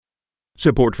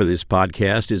Support for this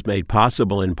podcast is made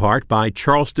possible in part by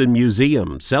Charleston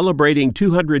Museum, celebrating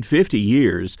 250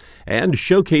 years and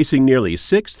showcasing nearly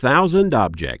 6,000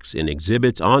 objects in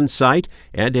exhibits on site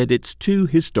and at its 2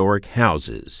 historic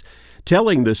houses,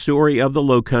 telling the story of the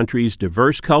Lowcountry's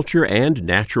diverse culture and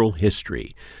natural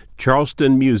history.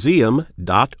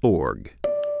 charlestonmuseum.org.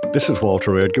 This is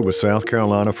Walter Edgar with South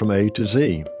Carolina from A to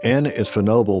Z. N is for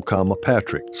Noble,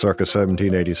 Patrick, circa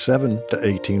 1787 to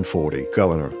 1840,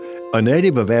 governor. A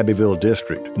native of Abbeville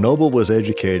District, Noble was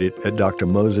educated at Dr.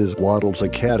 Moses Waddell's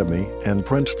Academy and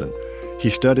Princeton. He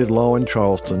studied law in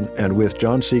Charleston and with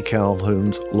John C.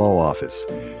 Calhoun's law office.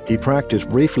 He practiced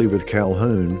briefly with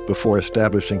Calhoun before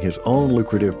establishing his own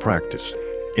lucrative practice.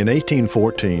 In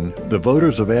 1814, the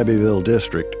voters of Abbeville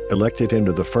District elected him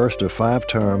to the first of 5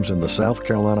 terms in the South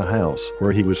Carolina House,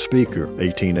 where he was Speaker,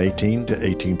 1818 to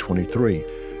 1823.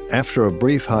 After a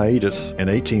brief hiatus, in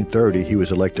 1830 he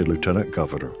was elected Lieutenant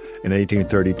Governor. In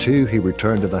 1832 he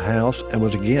returned to the House and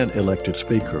was again elected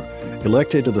Speaker.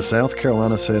 Elected to the South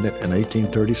Carolina Senate in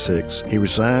 1836, he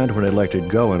resigned when elected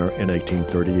Governor in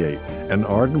 1838. An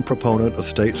ardent proponent of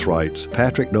states' rights,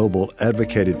 Patrick Noble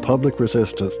advocated public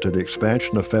resistance to the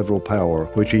expansion of federal power,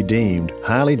 which he deemed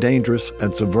highly dangerous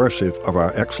and subversive of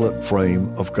our excellent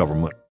frame of government.